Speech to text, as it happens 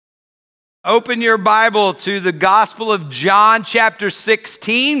Open your Bible to the Gospel of John, chapter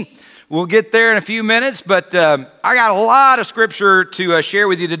 16. We'll get there in a few minutes, but I got a lot of scripture to share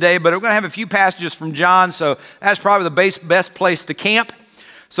with you today, but we're going to have a few passages from John, so that's probably the best place to camp.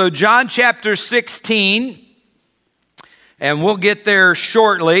 So John chapter 16, and we'll get there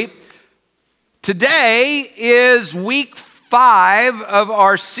shortly. Today is week 5 of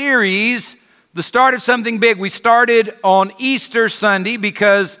our series, the start of something big. We started on Easter Sunday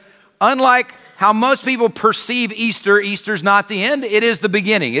because unlike how most people perceive Easter, Easter's not the end, it is the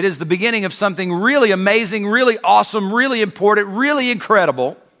beginning. It is the beginning of something really amazing, really awesome, really important, really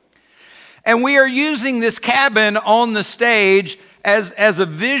incredible. And we are using this cabin on the stage as a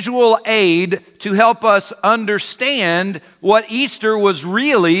visual aid to help us understand what Easter was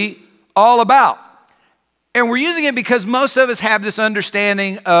really all about. And we're using it because most of us have this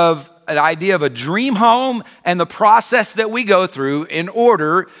understanding of an idea of a dream home and the process that we go through in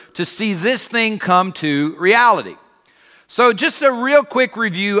order to see this thing come to reality. So just a real quick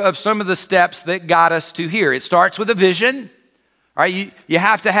review of some of the steps that got us to here. It starts with a vision. All right, you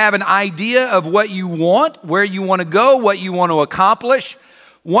have to have an idea of what you want, where you want to go, what you want to accomplish.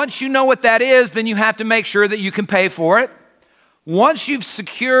 Once you know what that is, then you have to make sure that you can pay for it. Once you've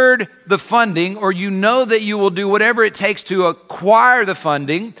secured the funding, or you know that you will do whatever it takes to acquire the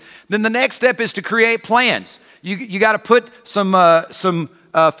funding, then the next step is to create plans. You got to put some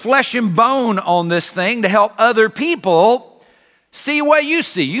flesh and bone on this thing to help other people see what you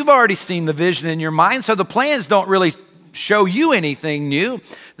see. You've already seen the vision in your mind, so the plans don't really show you anything new.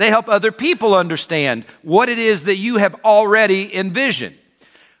 They help other people understand what it is that you have already envisioned.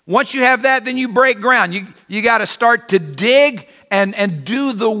 Once you have that, then you break ground. You got to start to dig and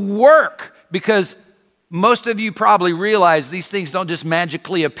do the work, because most of you probably realize these things don't just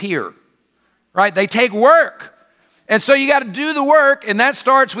magically appear, right? They take work. And so you got to do the work, and that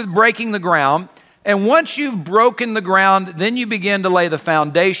starts with breaking the ground. And once you've broken the ground, then you begin to lay the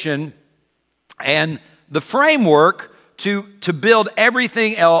foundation and the framework to build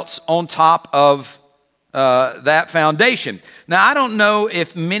everything else on top of that foundation. Now, I don't know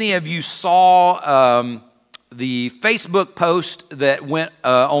if many of you saw the Facebook post that went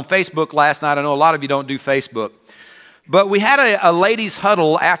on Facebook last night. I know a lot of you don't do Facebook. But we had a ladies'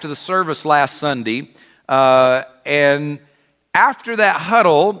 huddle after the service last Sunday. And after that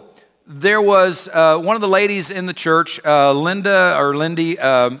huddle, there was one of the ladies in the church, Lindy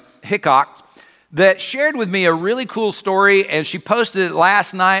Hickok, that shared with me a really cool story, and she posted it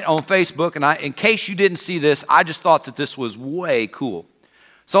last night on Facebook. And in case you didn't see this, I just thought that this was way cool.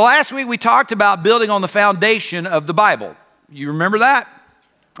 So last week we talked about building on the foundation of the Bible. You remember that?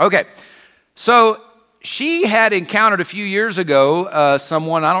 Okay. So she had encountered a few years ago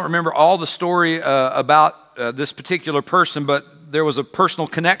someone, I don't remember all the story about this particular person, but there was a personal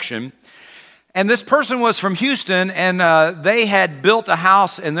connection. And this person was from Houston, and they had built a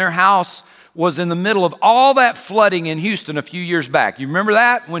house, and their house was in the middle of all that flooding in Houston a few years back. You remember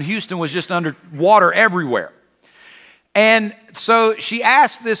that? When Houston was just under water everywhere. And so she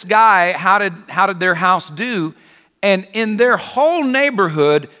asked this guy, how did their house do? And in their whole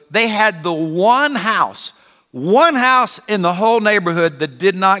neighborhood, they had the one house in the whole neighborhood that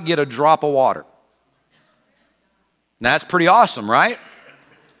did not get a drop of water. Now, that's pretty awesome, right?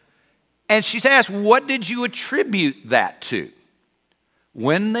 And she's asked, what did you attribute that to?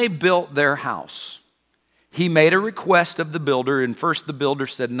 When they built their house, he made a request of the builder, and first the builder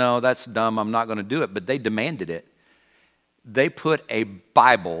said, no, that's dumb, I'm not going to do it, but they demanded it. They put a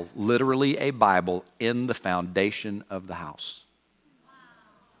Bible, literally a Bible, in the foundation of the house.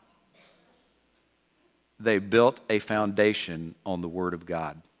 They built a foundation on the Word of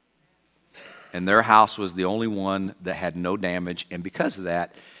God. And their house was the only one that had no damage, and because of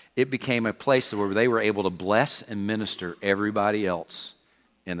that, it became a place where they were able to bless and minister everybody else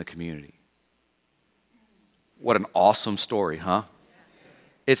in the community. What an awesome story, huh?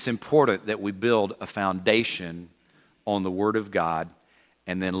 It's important that we build a foundation on the Word of God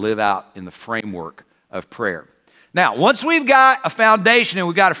and then live out in the framework of prayer. Now, once we've got a foundation and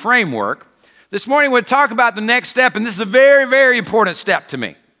we've got a framework, this morning we're going to talk about the next step, and this is a very, very important step to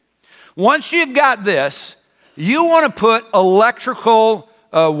me. Once you've got this, you want to put electrical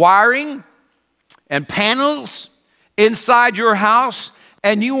wiring and panels inside your house,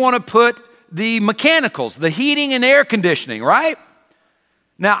 and you want to put the mechanicals, the heating and air conditioning, right?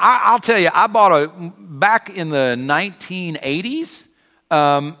 Now, I'll tell you, back in the 1980s,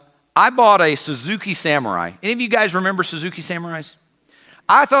 I bought a Suzuki Samurai. Any of you guys remember Suzuki Samurais?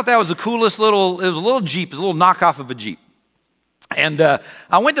 I thought that was the coolest it was a little Jeep, it was a little knockoff of a Jeep. And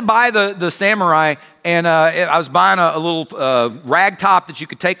I went to buy the Samurai, and I was buying a little rag top that you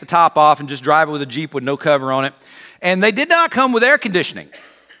could take the top off and just drive it with a Jeep with no cover on it. And they did not come with air conditioning.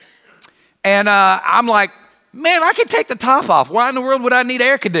 And I'm like, man, I could take the top off. Why in the world would I need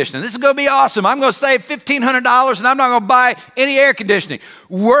air conditioning? This is going to be awesome. I'm going to save $1,500 and I'm not going to buy any air conditioning.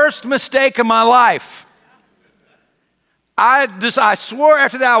 Worst mistake of my life. I swore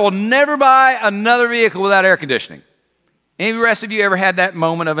after that I will never buy another vehicle without air conditioning. Any of the rest of you ever had that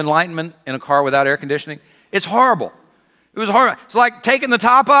moment of enlightenment in a car without air conditioning? It's horrible. It was horrible. It's like taking the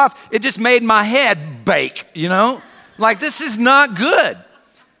top off. It just made my head bake, you know? Like, this is not good.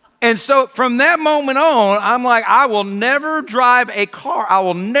 And so from that moment on, I'm like, I will never drive a car. I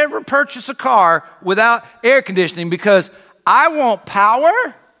will never purchase a car without air conditioning because I want power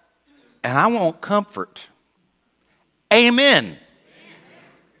and I want comfort. Amen.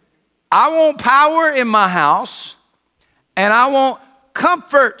 I want power in my house and I want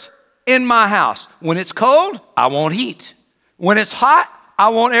comfort in my house. When it's cold, I want heat. When it's hot, I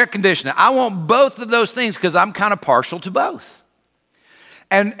want air conditioning. I want both of those things because I'm kind of partial to both.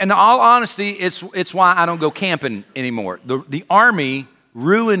 And in all honesty, it's why I don't go camping anymore. The Army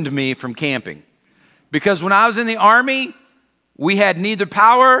ruined me from camping. Because when I was in the Army, we had neither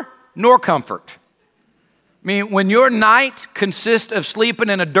power nor comfort. I mean, when your night consists of sleeping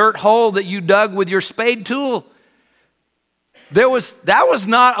in a dirt hole that you dug with your spade tool, that was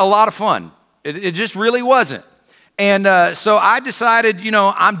not a lot of fun. It just really wasn't. And so I decided,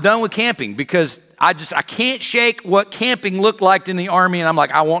 I'm done with camping because I can't shake what camping looked like in the Army, and I'm like,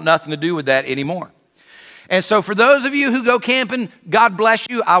 I want nothing to do with that anymore. And so for those of you who go camping, God bless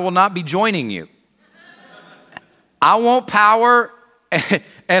you, I will not be joining you. I want power and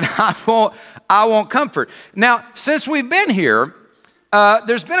I want comfort. Now, since we've been here,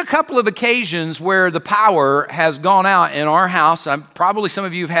 there's been a couple of occasions where the power has gone out in our house. Probably some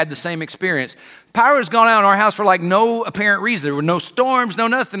of you have had the same experience. Power has gone out in our house for like no apparent reason. There were no storms, no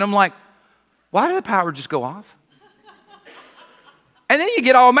nothing. I'm like, why did the power just go off? And then you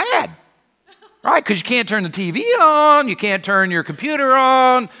get all mad, right? Because you can't turn the TV on, you can't turn your computer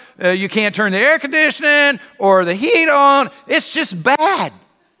on, you can't turn the air conditioning or the heat on. It's just bad.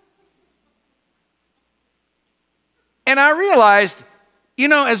 And I realized,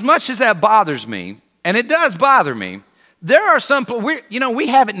 as much as that bothers me, and it does bother me, there are some, we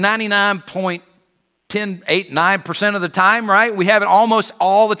have it 9% of the time, right? We have it almost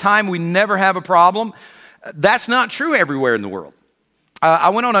all the time. We never have a problem. That's not true everywhere in the world. I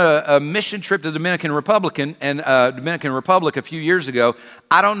went on a mission trip to the Dominican Republic a few years ago.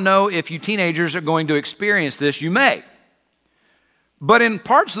 I don't know if you teenagers are going to experience this. You may. But in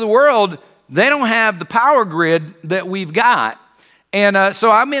parts of the world, they don't have the power grid that we've got. And so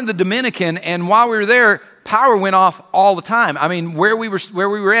I'm in the Dominican, and while we were there, power went off all the time. I mean, where we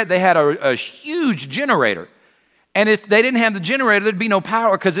were at, they had a huge generator. And if they didn't have the generator, there'd be no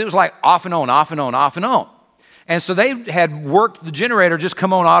power because it was like off and on, off and on, off and on. And so they had worked the generator just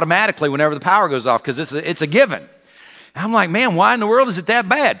come on automatically whenever the power goes off because it's a given. And I'm like, man, why in the world is it that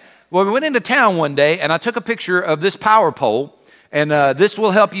bad? Well, we went into town one day, and I took a picture of this power pole, and this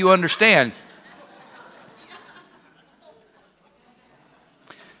will help you understand.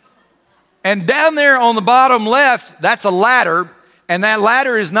 And down there on the bottom left, that's a ladder, and that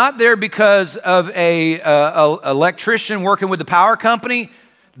ladder is not there because of a electrician working with the power company.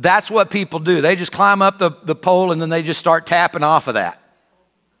 That's what people do. They just climb up the pole, and then they just start tapping off of that.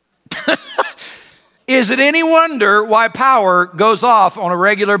 Is it any wonder why power goes off on a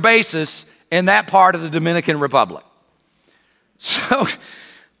regular basis in that part of the Dominican Republic? So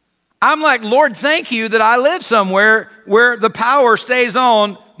I'm like, Lord, thank you that I live somewhere where the power stays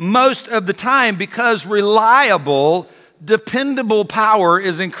on most of the time because reliable, dependable power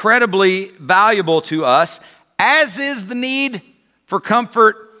is incredibly valuable to us, as is the need for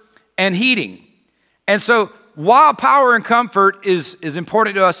comfort and heating. And so while power and comfort is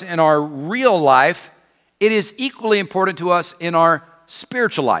important to us in our real life, it is equally important to us in our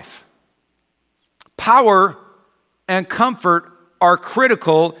spiritual life. Power and comfort are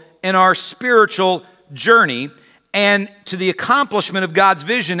critical in our spiritual journey and to the accomplishment of God's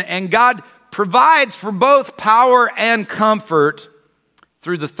vision. And God provides for both power and comfort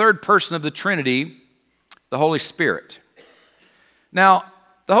through the third person of the Trinity, the Holy Spirit. Now,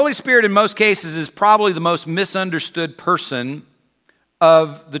 the Holy Spirit in most cases is probably the most misunderstood person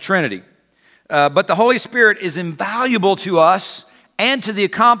of the Trinity. But the Holy Spirit is invaluable to us and to the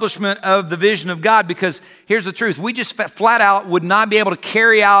accomplishment of the vision of God, because here's the truth. We just flat out would not be able to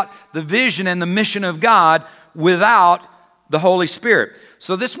carry out the vision and the mission of God without the Holy Spirit.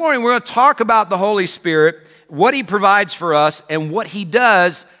 So this morning we're going to talk about the Holy Spirit. what he provides for us, and what he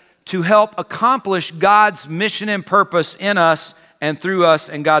does to help accomplish God's mission and purpose in us and through us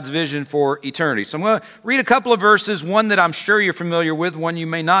and God's vision for eternity. So I'm going to read a couple of verses, one that I'm sure you're familiar with, one you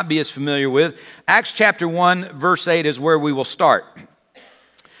may not be as familiar with. Acts chapter 1, verse 8 is where we will start.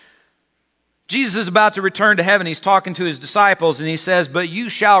 Jesus is about to return to heaven. He's talking to his disciples, and he says, "But you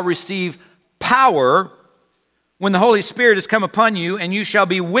shall receive power when the Holy Spirit has come upon you, and you shall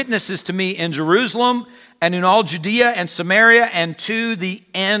be witnesses to me in Jerusalem and in all Judea and Samaria and to the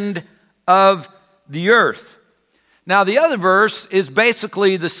end of the earth." Now, the other verse is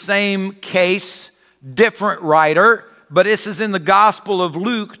basically the same case, different writer, but this is in the Gospel of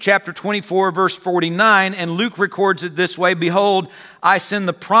Luke, chapter 24, verse 49, and Luke records it this way: "Behold, I send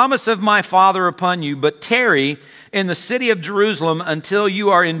the promise of my Father upon you, but tarry in the city of Jerusalem until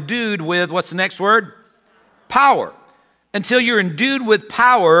you are endued with," what's the next word? Power. Until you're endued with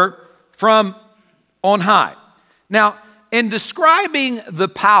power from on high. Now, in describing the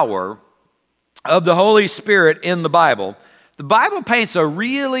power of the Holy Spirit in the Bible paints a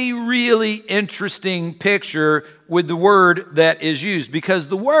really, really interesting picture with the word that is used, because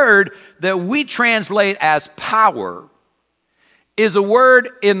the word that we translate as power is a word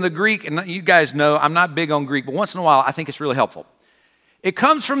in the Greek, and you guys know I'm not big on Greek, but once in a while I think it's really helpful. It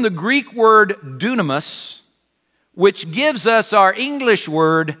comes from the Greek word dunamis, which gives us our English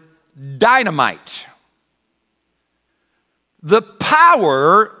word dynamite. The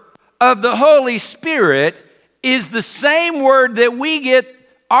power of the Holy Spirit is the same word that we get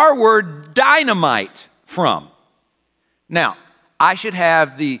our word dynamite from. Now, I should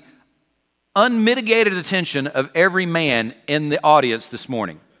have the unmitigated attention of every man in the audience this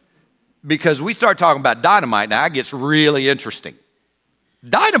morning, because we start talking about dynamite, now it gets really interesting.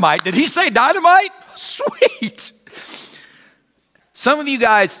 Dynamite? Did he say dynamite? Sweet. Some of you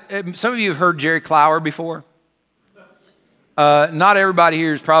have heard Jerry Clower before. Not everybody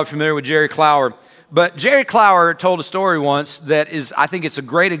here is probably familiar with Jerry Clower, but Jerry Clower told a story once that is, I think it's a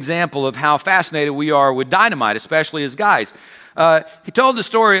great example of how fascinated we are with dynamite, especially as guys. He told the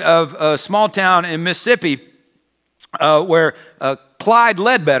story of a small town in Mississippi where Clyde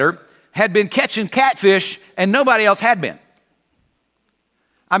Ledbetter had been catching catfish and nobody else had been.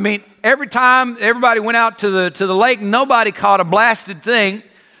 I mean, every time everybody went out to the lake, nobody caught a blasted thing.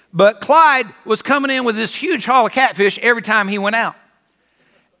 But Clyde was coming in with this huge haul of catfish every time he went out.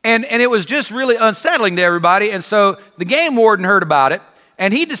 And it was just really unsettling to everybody. And so the game warden heard about it,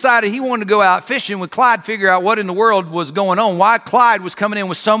 and he decided he wanted to go out fishing with Clyde, figure out what in the world was going on, why Clyde was coming in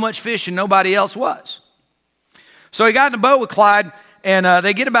with so much fish and nobody else was. So he got in the boat with Clyde, and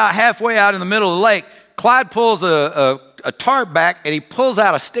they get about halfway out in the middle of the lake. Clyde pulls a tarp back, and he pulls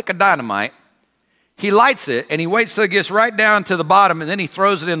out a stick of dynamite. He lights it, and he waits till it gets right down to the bottom, and then he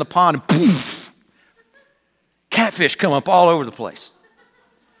throws it in the pond, and poof, catfish come up all over the place.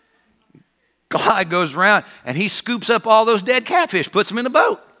 Clyde goes around, and he scoops up all those dead catfish, puts them in the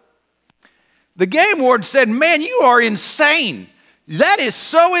boat. The game warden said, "Man, you are insane. That is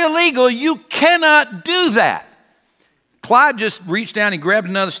so illegal, you cannot do that." Clyde just reached down, he grabbed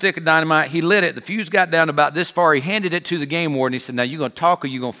another stick of dynamite, he lit it, the fuse got down about this far, he handed it to the game warden, he said, "Now you going to talk or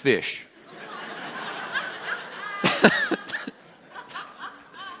you going to fish?"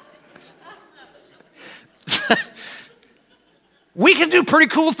 We can do pretty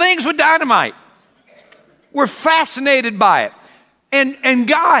cool things with dynamite. We're fascinated by it. And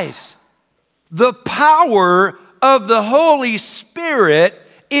guys, the power of the Holy Spirit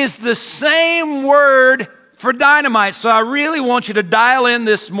is the same word for dynamite. So I really want you to dial in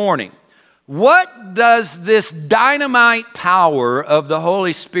this morning. What does this dynamite power of the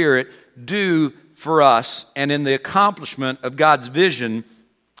Holy Spirit do for us and in the accomplishment of God's vision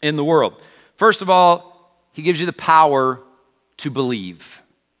in the world? First of all, he gives you the power to believe.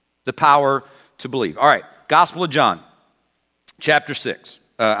 The power to believe. All right, Gospel of John, chapter 6.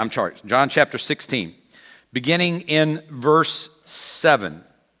 John chapter 16, beginning in verse 7.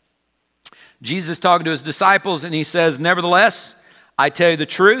 Jesus talking to his disciples, and he says, "Nevertheless, I tell you the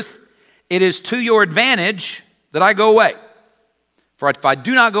truth, it is to your advantage that I go away. For if I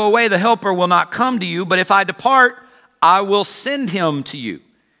do not go away, the Helper will not come to you, but if I depart, I will send him to you.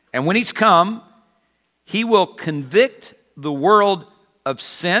 And when he's come, he will convict the world of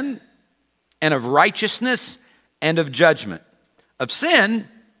sin and of righteousness and of judgment. Of sin,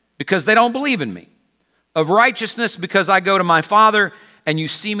 because they don't believe in me. Of righteousness, because I go to my Father and you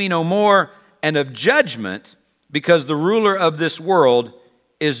see me no more. And of judgment, because the ruler of this world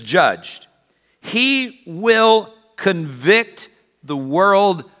is judged. He will convict the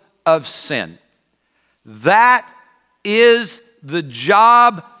world of sin." That is the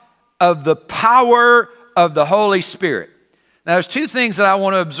job of the power of the Holy Spirit. Now, there's two things that I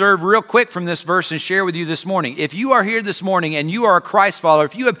want to observe real quick from this verse and share with you this morning. If you are here this morning and you are a Christ follower,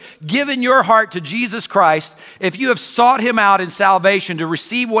 if you have given your heart to Jesus Christ, if you have sought him out in salvation to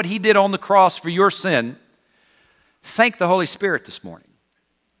receive what he did on the cross for your sin, thank the Holy Spirit this morning.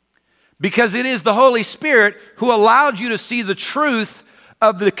 Because it is the Holy Spirit who allowed you to see the truth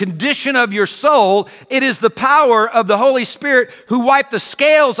of the condition of your soul. It is the power of the Holy Spirit who wiped the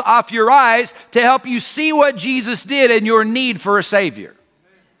scales off your eyes to help you see what Jesus did and your need for a Savior.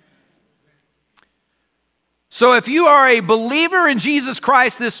 So if you are a believer in Jesus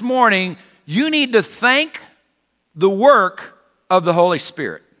Christ this morning, you need to thank the work of the Holy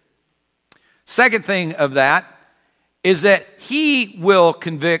Spirit. Second thing of that is that he will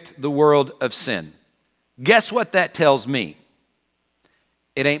convict the world of sin. Guess what that tells me?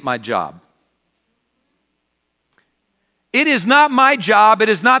 It ain't my job. It is not my job. It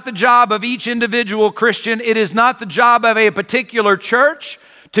is not the job of each individual Christian. It is not the job of a particular church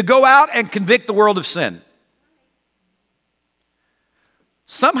to go out and convict the world of sin.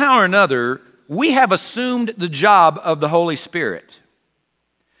 Somehow or another, we have assumed the job of the Holy Spirit.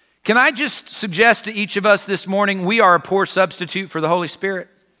 Can I just suggest to each of us this morning, we are a poor substitute for the Holy Spirit?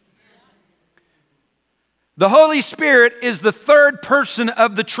 The Holy Spirit is the third person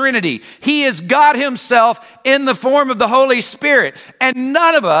of the Trinity. He is God himself in the form of the Holy Spirit. And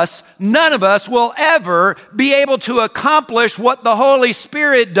none of us will ever be able to accomplish what the Holy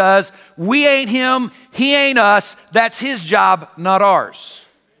Spirit does. We ain't him, he ain't us. That's his job, not ours.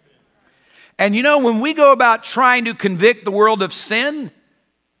 And you know, when we go about trying to convict the world of sin,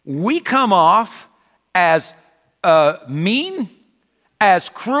 we come off as mean, as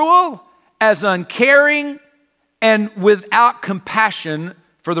cruel, as uncaring, and without compassion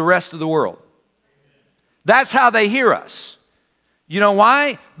for the rest of the world. That's how they hear us. You know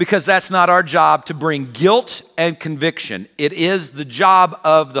why? Because that's not our job to bring guilt and conviction. It is the job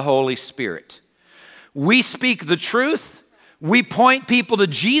of the Holy Spirit. We speak the truth. We point people to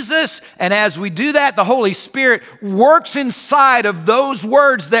Jesus, and as we do that, the Holy Spirit works inside of those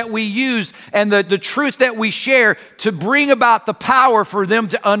words that we use and the truth that we share to bring about the power for them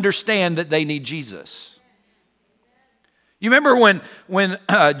to understand that they need Jesus. You remember when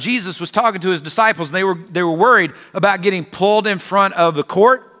Jesus was talking to his disciples and they were worried about getting pulled in front of the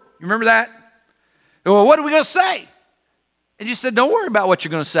court? You remember that? Well, what are we going to say? And Jesus said, don't worry about what you're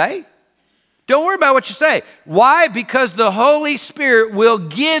going to say. Don't worry about what you say. Why? Because the Holy Spirit will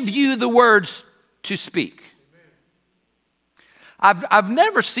give you the words to speak. I've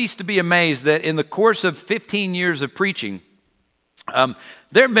never ceased to be amazed that in the course of 15 years of preaching, there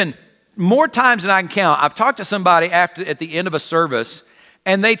have been more times than I can count. I've talked to somebody at the end of a service,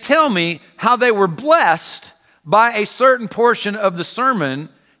 and they tell me how they were blessed by a certain portion of the sermon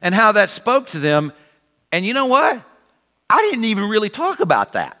and how that spoke to them. And you know what? I didn't even really talk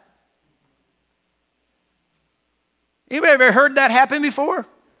about that. Anybody ever heard that happen before?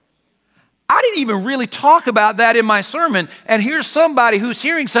 I didn't even really talk about that in my sermon. And here's somebody who's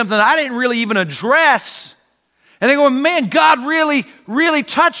hearing something I didn't really even address. And they go, man, God really, really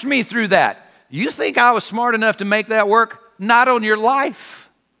touched me through that. You think I was smart enough to make that work? Not on your life.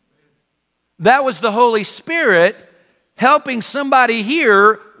 That was the Holy Spirit helping somebody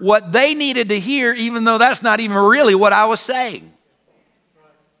hear what they needed to hear, even though that's not even really what I was saying.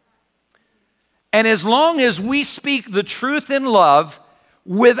 And as long as we speak the truth in love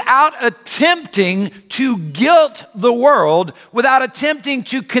without attempting to guilt the world, without attempting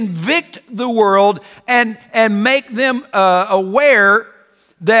to convict the world and make them aware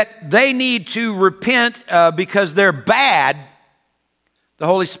that they need to repent because they're bad, the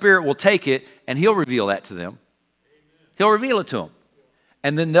Holy Spirit will take it and he'll reveal that to them. He'll reveal it to them.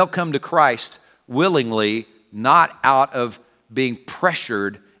 And then they'll come to Christ willingly, not out of being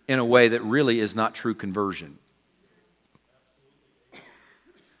pressured in a way that really is not true conversion.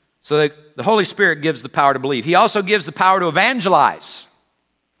 So the Holy Spirit gives the power to believe. He also gives the power to evangelize.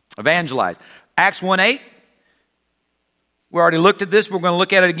 Evangelize. Acts 1:8. We already looked at this. We're going to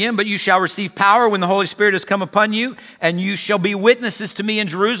look at it again. But you shall receive power when the Holy Spirit has come upon you, and you shall be witnesses to me in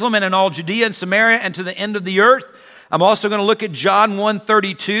Jerusalem and in all Judea and Samaria and to the end of the earth. I'm also going to look at John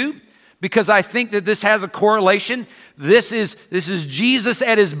 1:32 because I think that this has a correlation. This is Jesus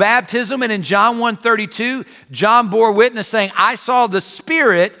at his baptism, and in John 1:32, John bore witness saying, I saw the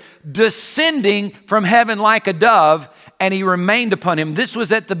Spirit descending from heaven like a dove, and he remained upon him. This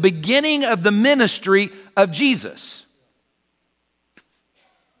was at the beginning of the ministry of Jesus.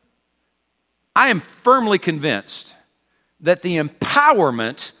 I am firmly convinced that the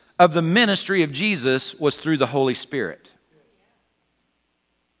empowerment of the ministry of Jesus was through the Holy Spirit.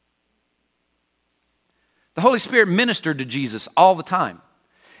 The Holy Spirit ministered to Jesus all the time.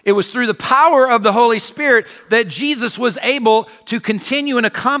 It was through the power of the Holy Spirit that Jesus was able to continue and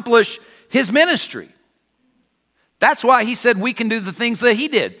accomplish his ministry. That's why he said we can do the things that he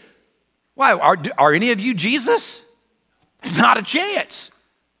did. Why? Are any of you Jesus? Not a chance.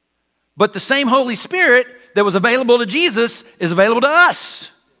 But the same Holy Spirit that was available to Jesus is available to us.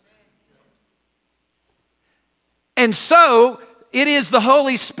 And so it is the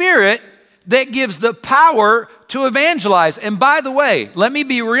Holy Spirit that gives the power to evangelize. And by the way, let me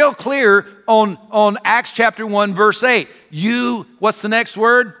be real clear on Acts chapter 1, verse 8. You, what's the next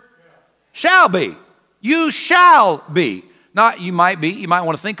word? Shall be. You shall be. Not you might be. You might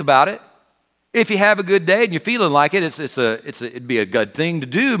want to think about it. If you have a good day and you're feeling like it, it'd be a good thing to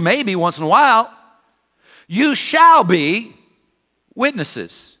do maybe once in a while. You shall be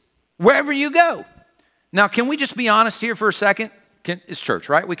witnesses wherever you go. Now, can we just be honest here for a second? It's church,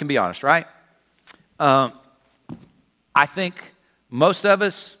 right? We can be honest, right? I think most of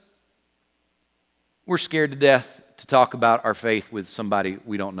us, we're scared to death to talk about our faith with somebody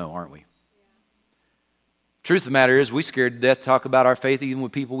we don't know, aren't we? Truth of the matter is, we're scared to death to talk about our faith even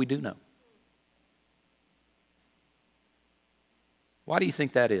with people we do know. Why do you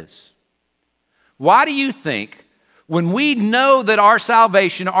think that is? Why do you think when we know that our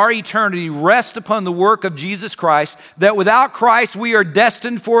salvation, our eternity rests upon the work of Jesus Christ, that without Christ we are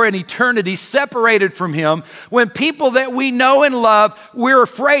destined for an eternity separated from him, when people that we know and love, we're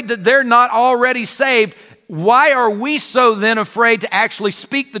afraid that they're not already saved, why are we so then afraid to actually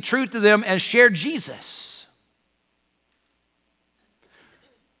speak the truth to them and share Jesus?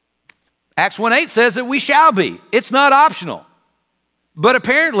 Acts 1:8 says that we shall be. It's not optional. But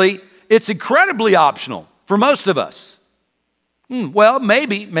apparently, it's incredibly optional for most of us. Well,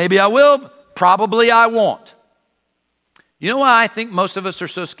 maybe I will, probably I won't. You know why I think most of us are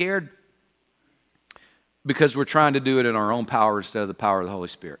so scared? Because we're trying to do it in our own power instead of the power of the Holy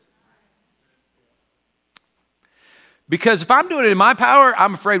Spirit. Because if I'm doing it in my power,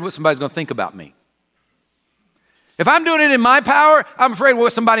 I'm afraid what somebody's going to think about me. If I'm doing it in my power, I'm afraid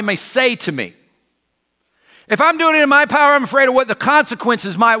what somebody may say to me. If I'm doing it in my power, I'm afraid of what the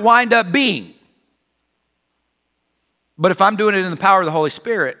consequences might wind up being. But if I'm doing it in the power of the Holy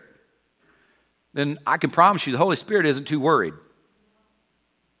Spirit, then I can promise you the Holy Spirit isn't too worried.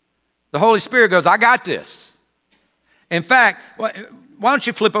 The Holy Spirit goes, I got this. In fact, why don't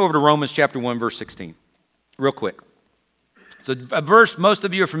you flip over to Romans chapter 1, verse 16, real quick. It's a verse most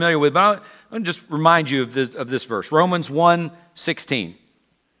of you are familiar with, but I'll just remind you of this verse. Romans 1, 16.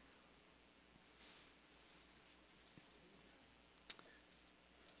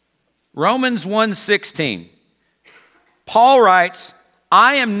 Romans 1:16. Paul writes,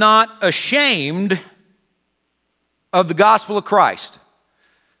 I am not ashamed of the gospel of Christ.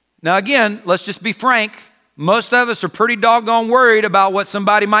 Now again, let's just be frank. Most of us are pretty doggone worried about what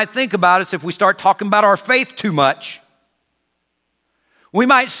somebody might think about us if we start talking about our faith too much. We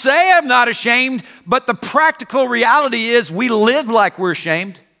might say I'm not ashamed, but the practical reality is we live like we're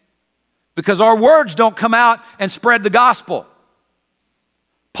ashamed because our words don't come out and spread the gospel.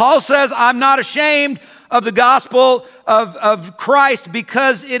 Paul says, I'm not ashamed of the gospel of Christ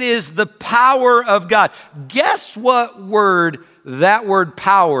because it is the power of God. Guess what word that word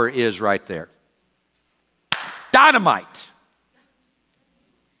power is right there? Dynamite.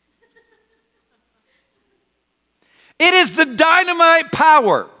 It is the dynamite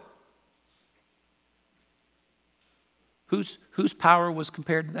power. Whose power was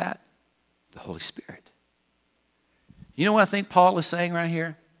compared to that? The Holy Spirit. You know what I think Paul is saying right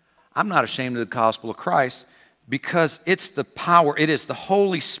here? I'm not ashamed of the gospel of Christ because it's the power, it is the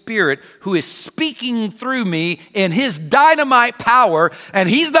Holy Spirit who is speaking through me in his dynamite power, and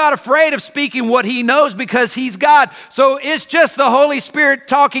he's not afraid of speaking what he knows because he's God. So it's just the Holy Spirit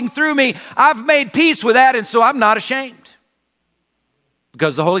talking through me. I've made peace with that, and so I'm not ashamed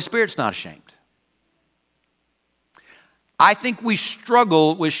because the Holy Spirit's not ashamed. I think we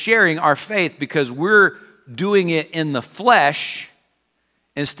struggle with sharing our faith because we're doing it in the flesh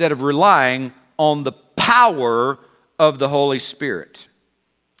instead of relying on the power of the Holy Spirit.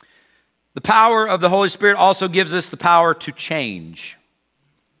 The power of the Holy Spirit also gives us the power to change.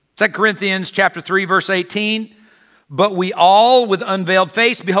 2 Corinthians chapter 3, verse 18, but we all with unveiled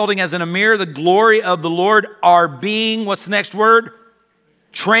face, beholding as in a mirror the glory of the Lord, are being, what's the next word?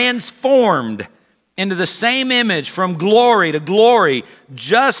 Transformed into the same image from glory to glory,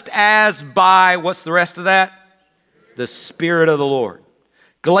 just as by, what's the rest of that? The Spirit of the Lord.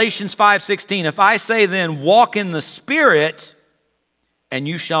 Galatians 5:16, if I say then, walk in the Spirit, and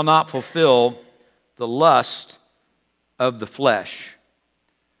you shall not fulfill the lust of the flesh.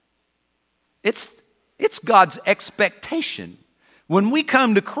 It's It's God's expectation when we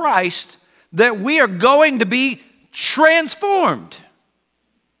come to Christ that we are going to be transformed.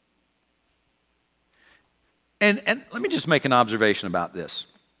 And let me just make an observation about this.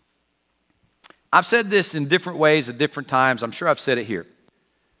 I've said this in different ways at different times. I'm sure I've said it here.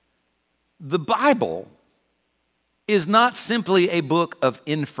 The Bible is not simply a book of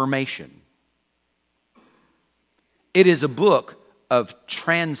information. It is a book of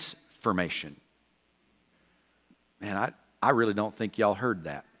transformation. Man, I really don't think y'all heard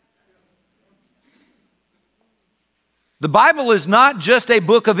that. The Bible is not just a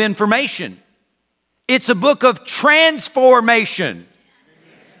book of information. It's a book of transformation.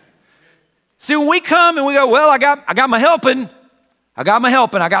 See, when we come and we go, well, I got my helping. I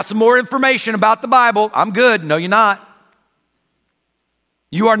got some more information about the Bible. I'm good. No, you're not.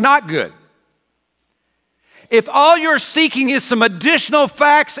 You are not good. If all you're seeking is some additional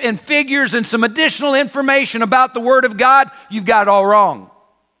facts and figures and some additional information about the Word of God, you've got it all wrong.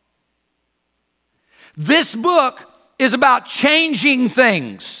 This book is about changing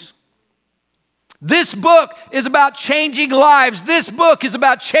things. This book is about changing lives. This book is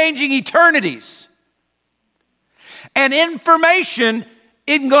about changing eternities. And information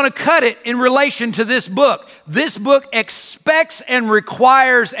isn't going to cut it in relation to this book. This book expects and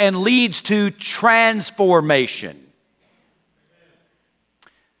requires and leads to transformation.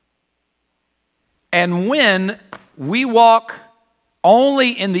 And when we walk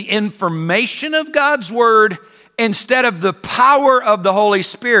only in the information of God's Word instead of the power of the Holy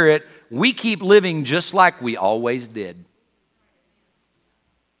Spirit, we keep living just like we always did.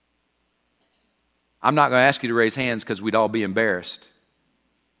 I'm not going to ask you to raise hands because we'd all be embarrassed.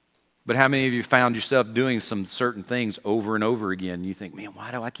 But how many of you found yourself doing some certain things over and over again? You think, man,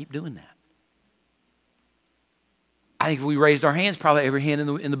 why do I keep doing that? I think if we raised our hands, probably every hand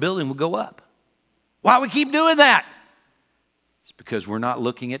in the building would go up. Why do we keep doing that? It's because we're not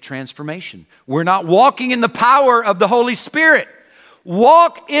looking at transformation. We're not walking in the power of the Holy Spirit.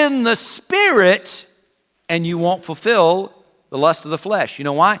 Walk in the Spirit and you won't fulfill the lust of the flesh. You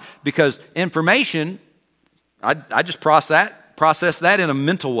know why? Because information, I just process that in a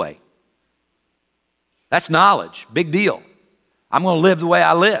mental way. That's knowledge, big deal. I'm going to live the way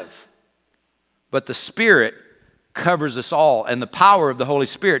I live. But the Spirit covers us all, and the power of the Holy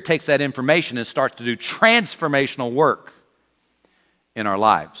Spirit takes that information and starts to do transformational work in our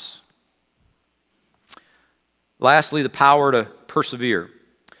lives. Lastly, the power to persevere.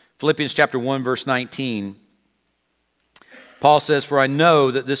 Philippians chapter 1, verse 19. Paul says, "For I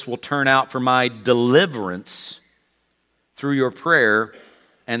know that this will turn out for my deliverance through your prayer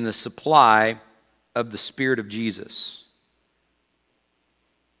and the supply of the Spirit of Jesus."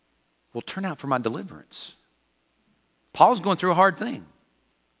 Will turn out for my deliverance. Paul's going through a hard thing.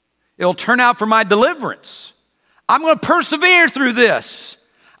 It'll turn out for my deliverance. I'm going to persevere through this.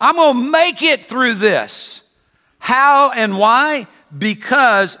 I'm going to make it through this. How and why?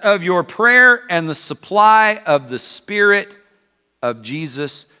 Because of your prayer and the supply of the Spirit of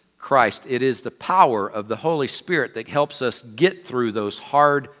Jesus Christ. It is the power of the Holy Spirit that helps us get through those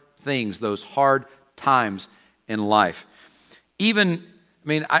hard things, those hard times in life.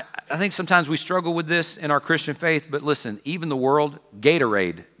 I think sometimes we struggle with this in our Christian faith, but listen, even the world,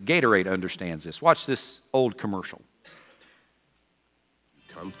 Gatorade understands this. Watch this old commercial.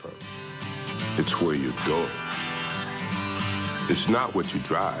 Come from. It's where you're going. It's not what you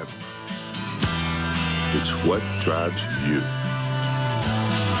drive. It's what drives you.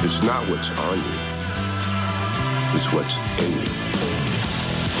 It's not what's on you. It's what's in you.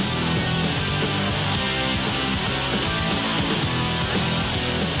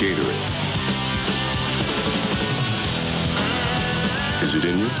 Gatorade. Is it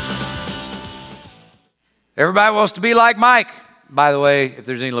in you? Everybody wants to be like Mike. By the way, if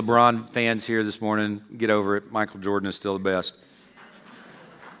there's any LeBron fans here this morning, get over it. Michael Jordan is still the best.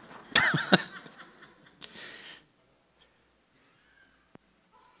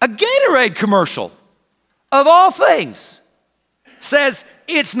 A Gatorade commercial, of all things, says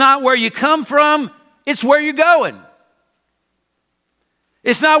it's not where you come from, it's where you're going.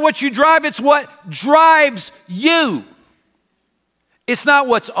 It's not what you drive, it's what drives you. It's not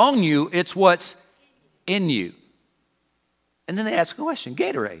what's on you, it's what's in you. And then they ask a question,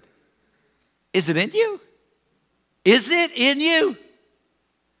 Gatorade, is it in you? Is it in you?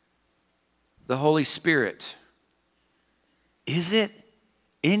 The Holy Spirit, is it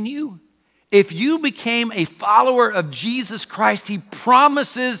in you? If you became a follower of Jesus Christ, He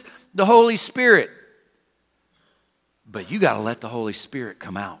promises the Holy Spirit. But you got to let the Holy Spirit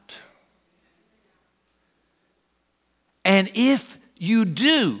come out. And if you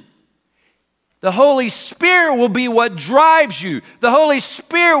do, The Holy Spirit will be what drives you. The Holy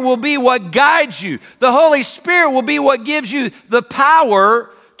Spirit will be what guides you. The Holy Spirit will be what gives you the power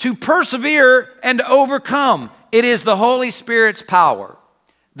to persevere and to overcome. It is the Holy Spirit's power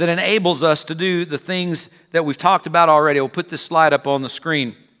that enables us to do the things that we've talked about already. We'll put this slide up on the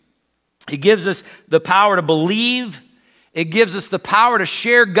screen. It gives us the power to believe. It gives us the power to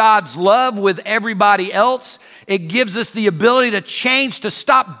share God's love with everybody else. It gives us the ability to change, to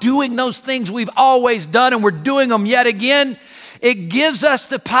stop doing those things we've always done and we're doing them yet again. It gives us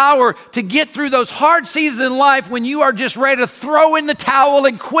the power to get through those hard seasons in life when you are just ready to throw in the towel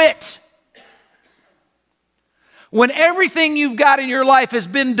and quit. When everything you've got in your life has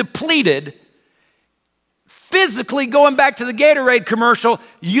been depleted, physically going back to the Gatorade commercial,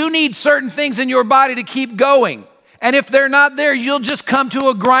 you need certain things in your body to keep going. And if they're not there, you'll just come to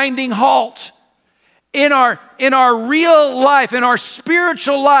a grinding halt. In our real life, in our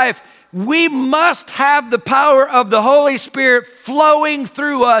spiritual life, we must have the power of the Holy Spirit flowing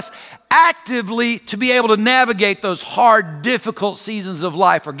through us actively to be able to navigate those hard, difficult seasons of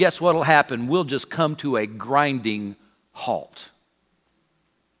life. Or guess what will happen? We'll just come to a grinding halt.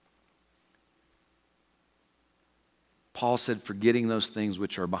 Paul said, forgetting those things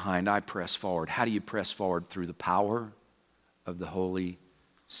which are behind, I press forward. How do you press forward? Through the power of the Holy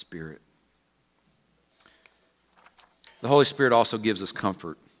Spirit. The Holy Spirit also gives us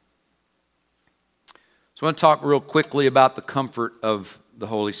comfort. So I want to talk real quickly about the comfort of the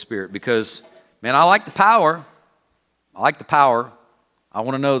Holy Spirit because, man, I like the power. I like the power. I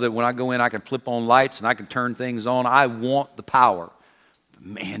want to know that when I go in, I can flip on lights and I can turn things on. I want the power. But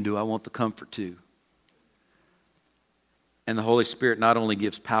man, do I want the comfort too. And the Holy Spirit not only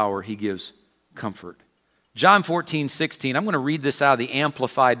gives power, He gives comfort. John 14:16, I'm going to read this out of the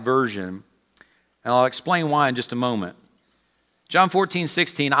Amplified Version, and I'll explain why in just a moment. John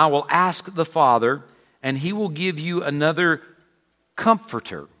 14:16, I will ask the Father, and He will give you another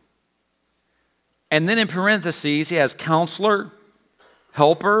comforter. And then in parentheses, He has counselor,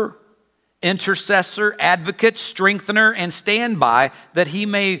 helper, intercessor, advocate, strengthener, and standby, that He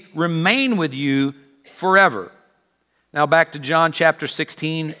may remain with you forever. Now back to John chapter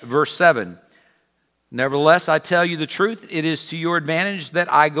 16, verse 7. Nevertheless, I tell you the truth, it is to your advantage that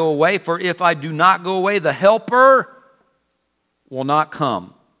I go away, for if I do not go away, the helper will not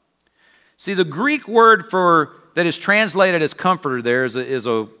come. See, the Greek word for that is translated as comforter there is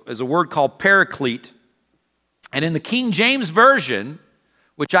a word called paraclete. And in the King James Version,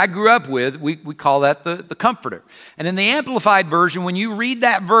 which I grew up with, we call that the comforter. And in the Amplified Version, when you read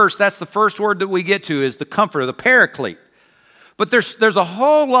that verse, that's the first word that we get to is the comforter, the paraclete. But there's a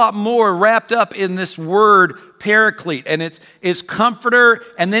whole lot more wrapped up in this word paraclete, and it's comforter,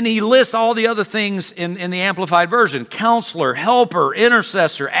 and then he lists all the other things in the Amplified Version: counselor, helper,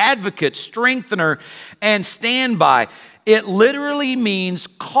 intercessor, advocate, strengthener, and standby. It literally means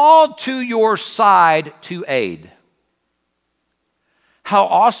called to your side to aid. How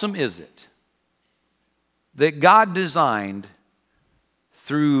awesome is it that God designed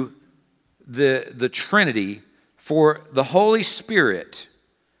through the Trinity for the Holy Spirit,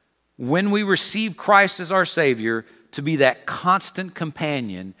 when we receive Christ as our Savior, to be that constant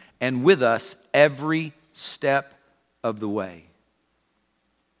companion and with us every step of the way.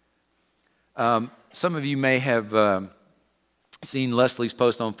 Some of you may have seen Leslie's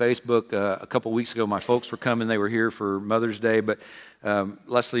post on Facebook. A couple weeks ago, my folks were coming. They were here for Mother's Day, but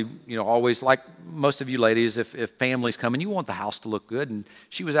Leslie, always, like most of you ladies, if family's coming, you want the house to look good. And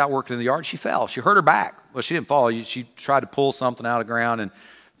she was out working in the yard. She fell. She hurt her back. Well, she didn't fall. She tried to pull something out of the ground and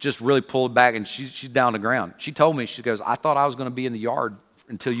just really pulled back, and she's down on the ground. She told me, she goes, I thought I was going to be in the yard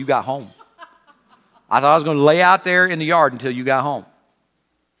until you got home. I thought I was going to lay out there in the yard until you got home.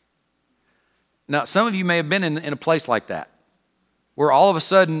 Now, some of you may have been in a place like that, where all of a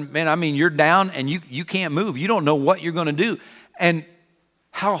sudden, man, you're down and you can't move. You don't know what you're going to do. And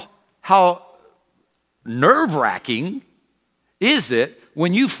how nerve-wracking is it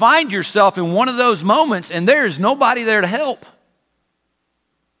when you find yourself in one of those moments and there is nobody there to help?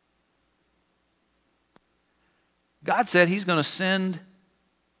 God said He's going to send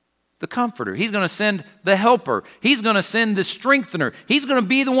the comforter. He's going to send the helper. He's going to send the strengthener. He's going to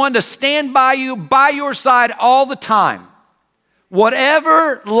be the one to stand by you, by your side all the time.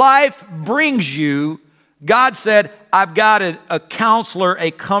 Whatever life brings you, God said, I've got a counselor, a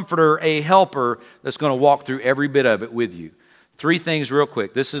comforter, a helper that's going to walk through every bit of it with you. 3 things real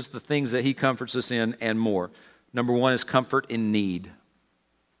quick. This is the things that He comforts us in and more. Number 1 is comfort in need.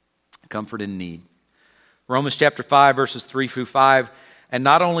 Comfort in need. Romans chapter 5, verses 3 through 5. And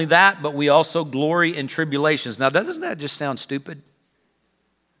not only that, but we also glory in tribulations. Now, doesn't that just sound stupid?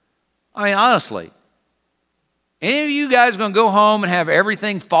 I mean, honestly. Any of you guys going to go home and have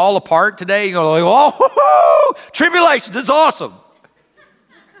everything fall apart today? You're going to go, oh, tribulations, it's awesome.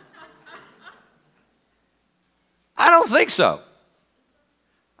 I don't think so.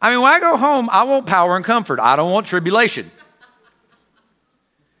 I mean, when I go home, I want power and comfort. I don't want tribulation.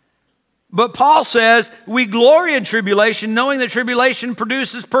 But Paul says we glory in tribulation, knowing that tribulation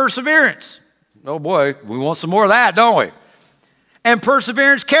produces perseverance. Oh boy, we want some more of that, don't we? And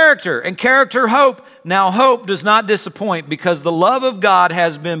perseverance, character, and character, hope. Now, hope does not disappoint because the love of God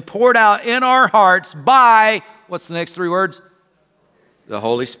has been poured out in our hearts by, what's the next three words? The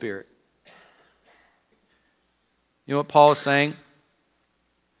Holy Spirit. You know what Paul is saying?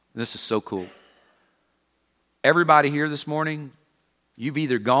 This is so cool. Everybody here this morning, you've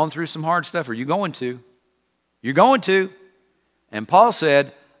either gone through some hard stuff or you're going to. You're going to. And Paul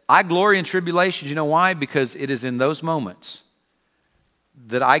said, I glory in tribulations. You know why? Because it is in those moments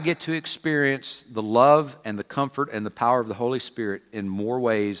that I get to experience the love and the comfort and the power of the Holy Spirit in more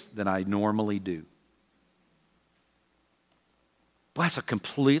ways than I normally do. Well, that's a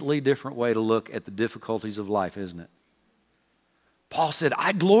completely different way to look at the difficulties of life, isn't it? Paul said,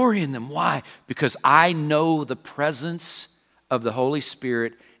 I glory in them. Why? Because I know the presence of the Holy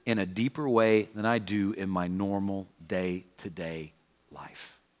Spirit in a deeper way than I do in my normal day-to-day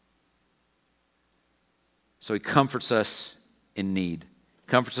life. So he comforts us in need,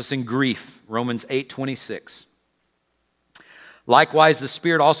 comforts us in grief, Romans 8:26. Likewise, the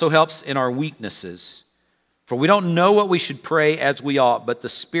Spirit also helps in our weaknesses. For we don't know what we should pray as we ought, but the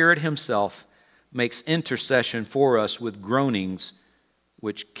Spirit himself makes intercession for us with groanings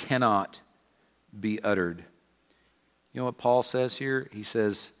which cannot be uttered. You know what Paul says here? He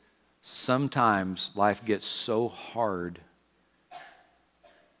says, sometimes life gets so hard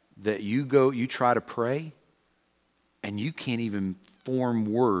that you try to pray and you can't even form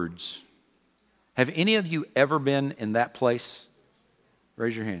words. Have any of you ever been in that place?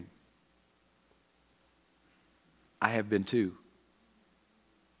 Raise your hand. I have been too.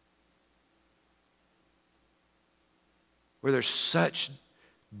 Where there's such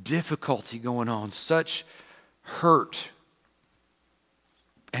difficulty going on, such hurt,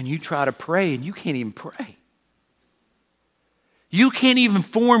 and you try to pray and you can't even pray. You can't even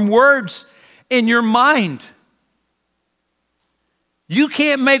form words in your mind. You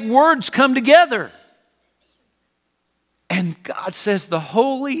can't make words come together. And God says the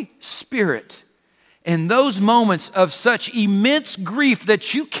Holy Spirit, in those moments of such immense grief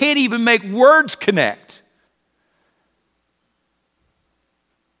that you can't even make words connect,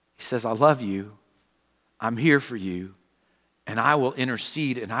 He says, I love you, I'm here for you, and I will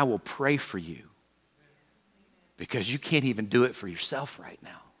intercede and I will pray for you because you can't even do it for yourself right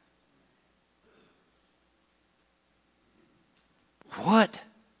now. What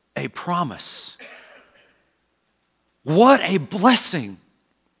a promise. What a blessing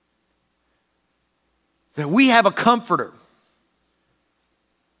that we have a comforter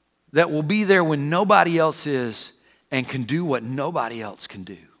that will be there when nobody else is and can do what nobody else can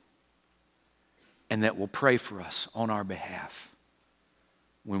do, and that will pray for us on our behalf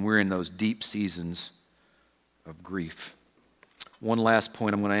when we're in those deep seasons of grief. One last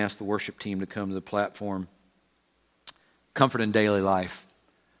point, I'm going to ask the worship team to come to the platform. Comfort in daily life.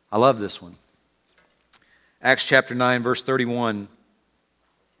 I love this one. Acts chapter 9, verse 31.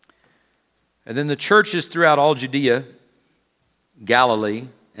 And then the churches throughout all Judea, Galilee,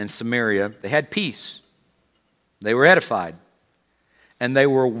 and Samaria, they had peace. They were edified. And they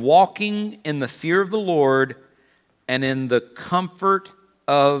were walking in the fear of the Lord and in the comfort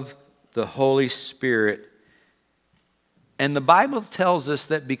of the Holy Spirit. And the Bible tells us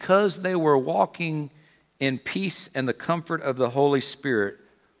that because they were walking in peace and the comfort of the Holy Spirit,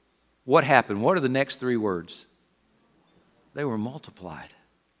 what happened? What are the next three words? They were multiplied.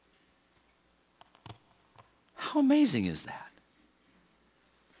 How amazing is that?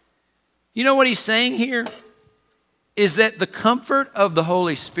 You know what he's saying here? Is that the comfort of the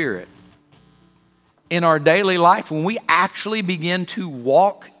Holy Spirit in our daily life, when we actually begin to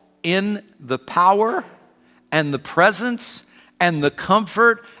walk in the power and the presence and the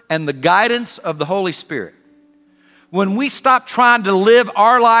comfort and the guidance of the Holy Spirit, when we stop trying to live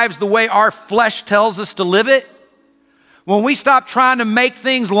our lives the way our flesh tells us to live it, when we stop trying to make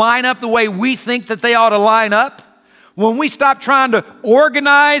things line up the way we think that they ought to line up, when we stop trying to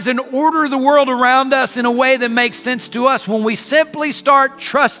organize and order the world around us in a way that makes sense to us, when we simply start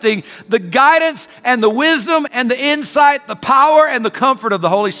trusting the guidance and the wisdom and the insight, the power and the comfort of the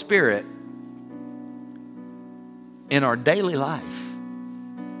Holy Spirit in our daily life,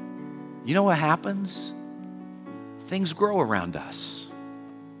 you know what happens? Things grow around us.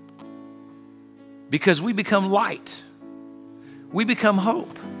 because we become light. We become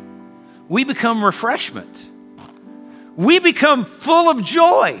hope. We become refreshment. We become full of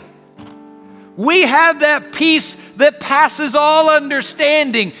joy. We have that peace that passes all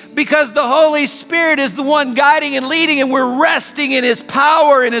understanding because the Holy Spirit is the one guiding and leading, and we're resting in His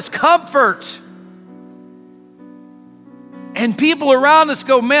power and His comfort. And people around us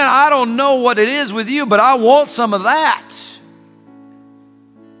go, man, I don't know what it is with you, but I want some of that.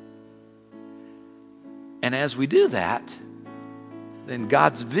 And as we do that, then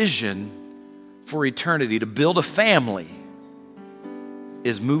God's vision for eternity to build a family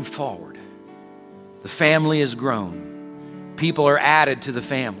is moved forward. The family has grown. People are added to the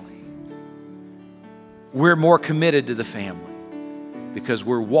family. We're more committed to the family because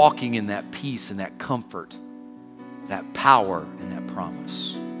we're walking in that peace and that comfort, that power and that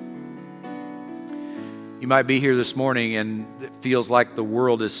promise. You might be here this morning and it feels like the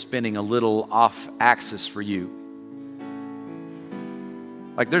world is spinning a little off axis for you.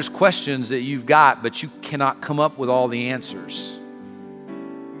 Like there's questions that you've got, but you cannot come up with all the answers.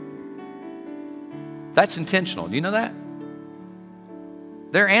 That's intentional. Do you know that?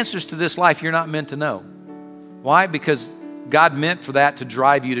 There are answers to this life you're not meant to know. Why? Because God meant for that to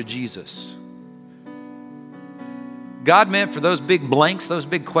drive you to Jesus. God meant for those big blanks, those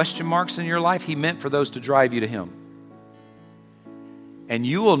big question marks in your life, He meant for those to drive you to Him. And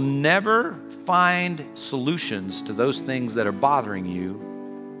you will never find solutions to those things that are bothering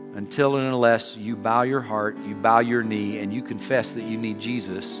you until and unless you bow your heart, you bow your knee, and you confess that you need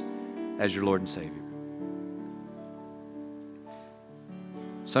Jesus as your Lord and Savior.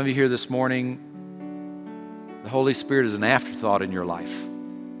 Some of you here this morning, the Holy Spirit is an afterthought in your life.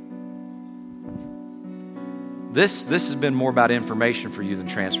 This has been more about information for you than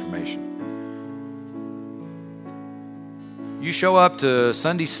transformation. You show up to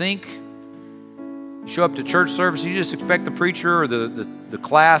Sunday Sync, you show up to church service, you just expect the preacher or the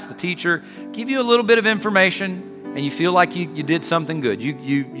class, the teacher, give you a little bit of information, and you feel like you did something good.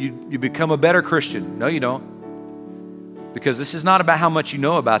 You become a better Christian. No, you don't. Because this is not about how much you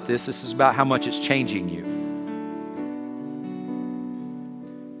know about this. This is about how much it's changing you.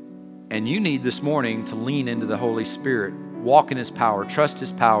 And you need this morning to lean into the Holy Spirit, walk in His power, trust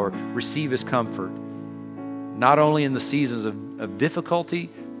His power, receive His comfort, not only in the seasons of difficulty,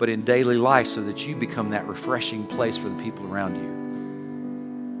 but in daily life so that you become that refreshing place for the people around you.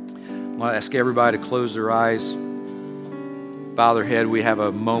 I want to ask everybody to close their eyes, bow their head. We have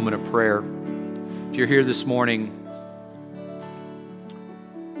a moment of prayer. If you're here this morning,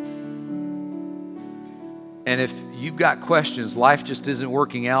 and if you've got questions, life just isn't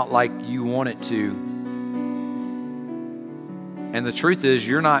working out like you want it to, and the truth is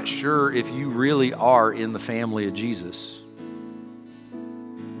you're not sure if you really are in the family of Jesus.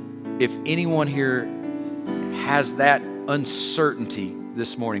 If anyone here has that uncertainty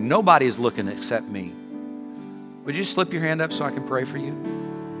this morning, nobody is looking except me. Would you slip your hand up so I can pray for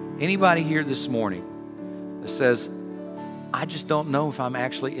you? Anybody here this morning that says, I just don't know if I'm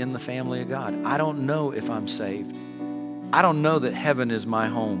actually in the family of God. I don't know if I'm saved. I don't know that heaven is my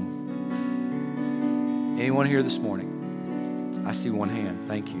home. Anyone here this morning? I see one hand.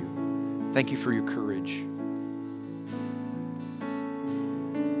 Thank you. Thank you for your courage.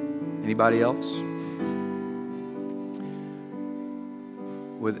 Anybody else?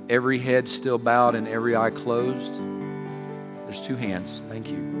 With every head still bowed and every eye closed, there's two hands. Thank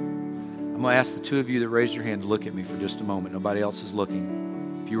you. I'm going to ask the two of you that raised your hand to look at me for just a moment. Nobody else is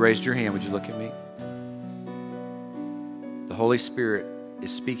looking. If you raised your hand, would you look at me? The Holy Spirit is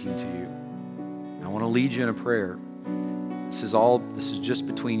speaking to you. I want to lead you in a prayer. This is just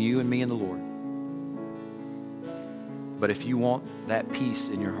between you and me and the Lord. But if you want that peace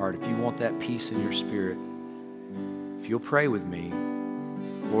in your heart, if you want that peace in your spirit, if you'll pray with me,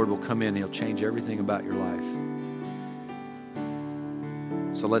 the Lord will come in and He'll change everything about your life.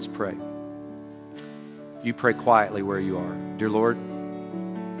 So let's pray. You pray quietly where you are. Dear Lord,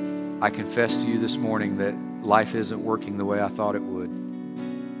 I confess to you this morning that life isn't working the way I thought it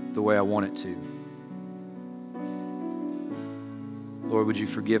would, the way I want it to. Lord, would you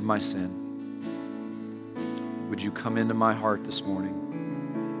forgive my sin? Would you come into my heart this morning?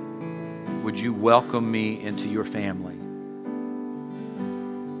 Would you welcome me into your family?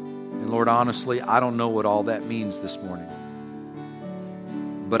 And Lord, honestly, I don't know what all that means this morning,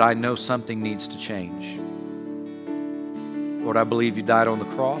 but I know something needs to change. Lord, I believe you died on the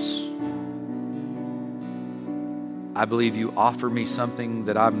cross. I believe you offer me something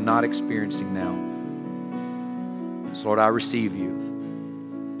that I'm not experiencing now. So Lord, I receive you.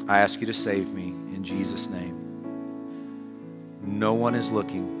 I ask you to save me in Jesus' name. No one is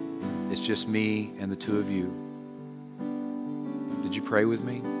looking It's just me and the two of you. Did you pray with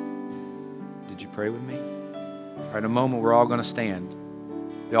me? Did you pray with me? All right, in a moment, we're all going to stand.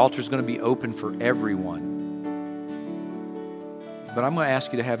 The altar is going to be open for everyone. But I'm going to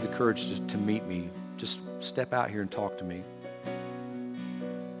ask you to have the courage to meet me. Just step out here and talk to me.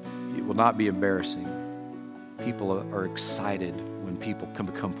 It will not be embarrassing. People are excited when people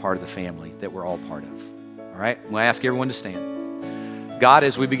become part of the family that we're all part of. All right? I'm going to ask everyone to stand. God,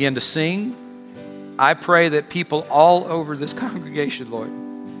 as we begin to sing, I pray that people all over this congregation, Lord,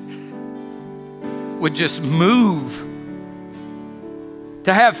 would just move,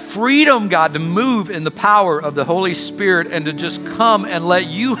 to have freedom, God, to move in the power of the Holy Spirit and to just come and let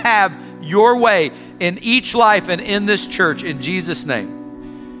you have your way in each life and in this church, in Jesus'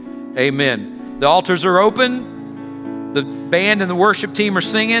 name. Amen. The altars are open. The band and the worship team are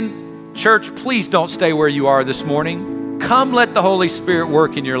singing. Church, please don't stay where you are this morning. Come let the Holy Spirit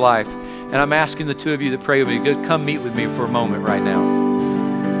work in your life. And I'm asking the two of you that pray with me, just come meet with me for a moment right now.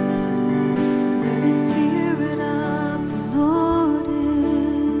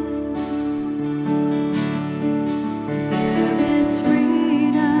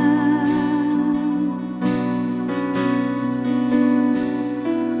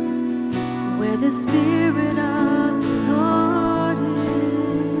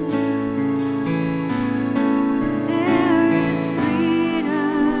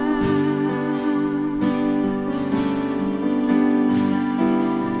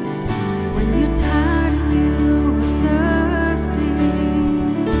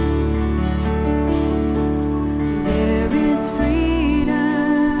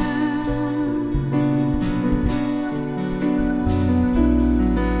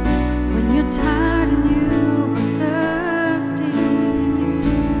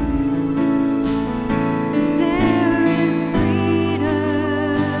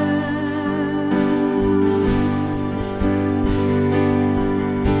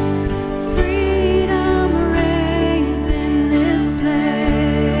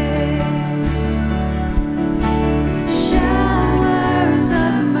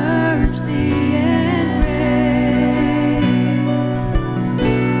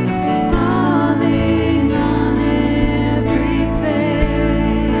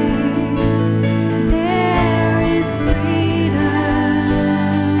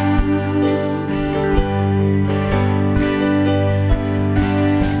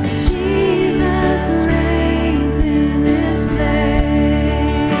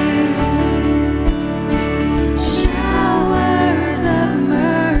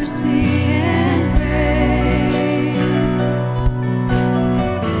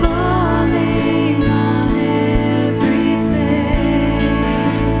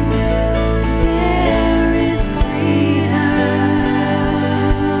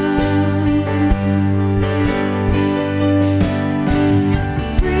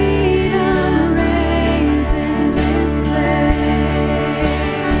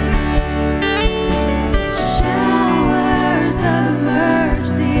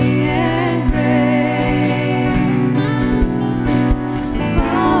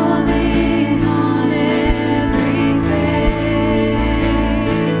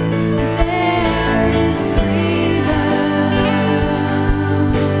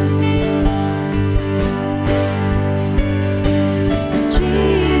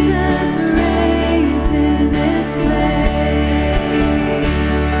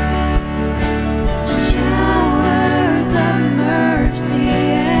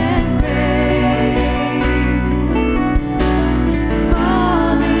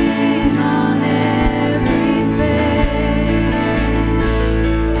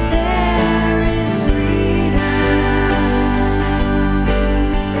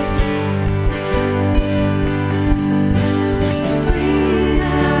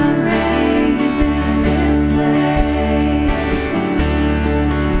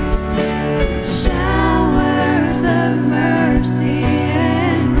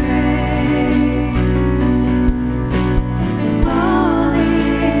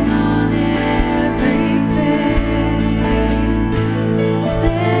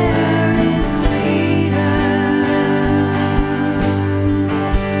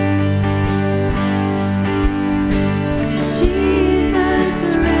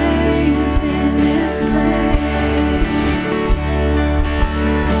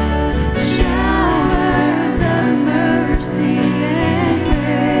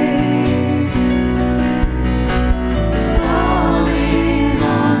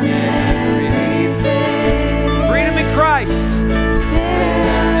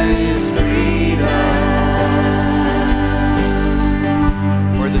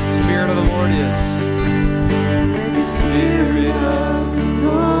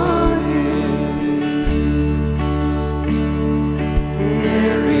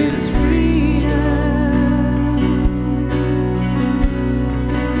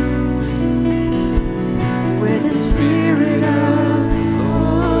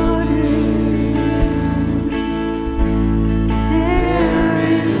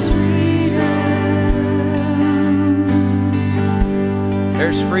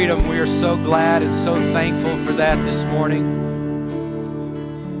 there's freedom. We are so glad and so thankful for that this morning.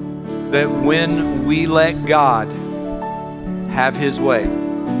 That when we let God have His way,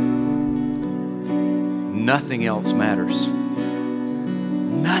 nothing else matters.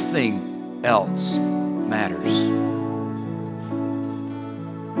 Nothing else matters.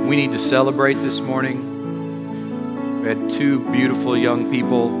 We need to celebrate this morning. We had two beautiful young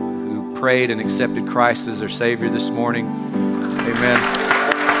people who prayed and accepted Christ as their Savior this morning. Amen.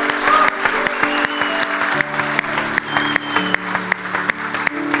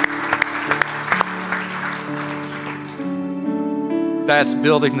 That's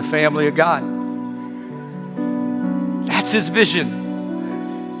building the family of God. That's His vision.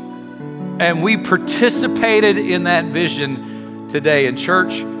 And we participated in that vision today. In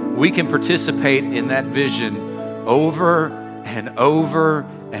church, we can participate in that vision over and over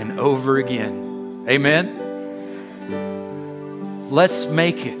and over again. Amen? Let's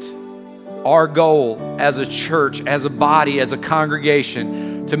make it our goal as a church, as a body, as a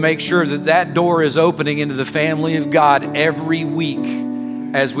congregation, to make sure that that door is opening into the family of God every week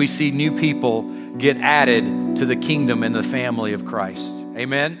as we see new people get added to the kingdom and the family of Christ.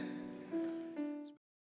 Amen.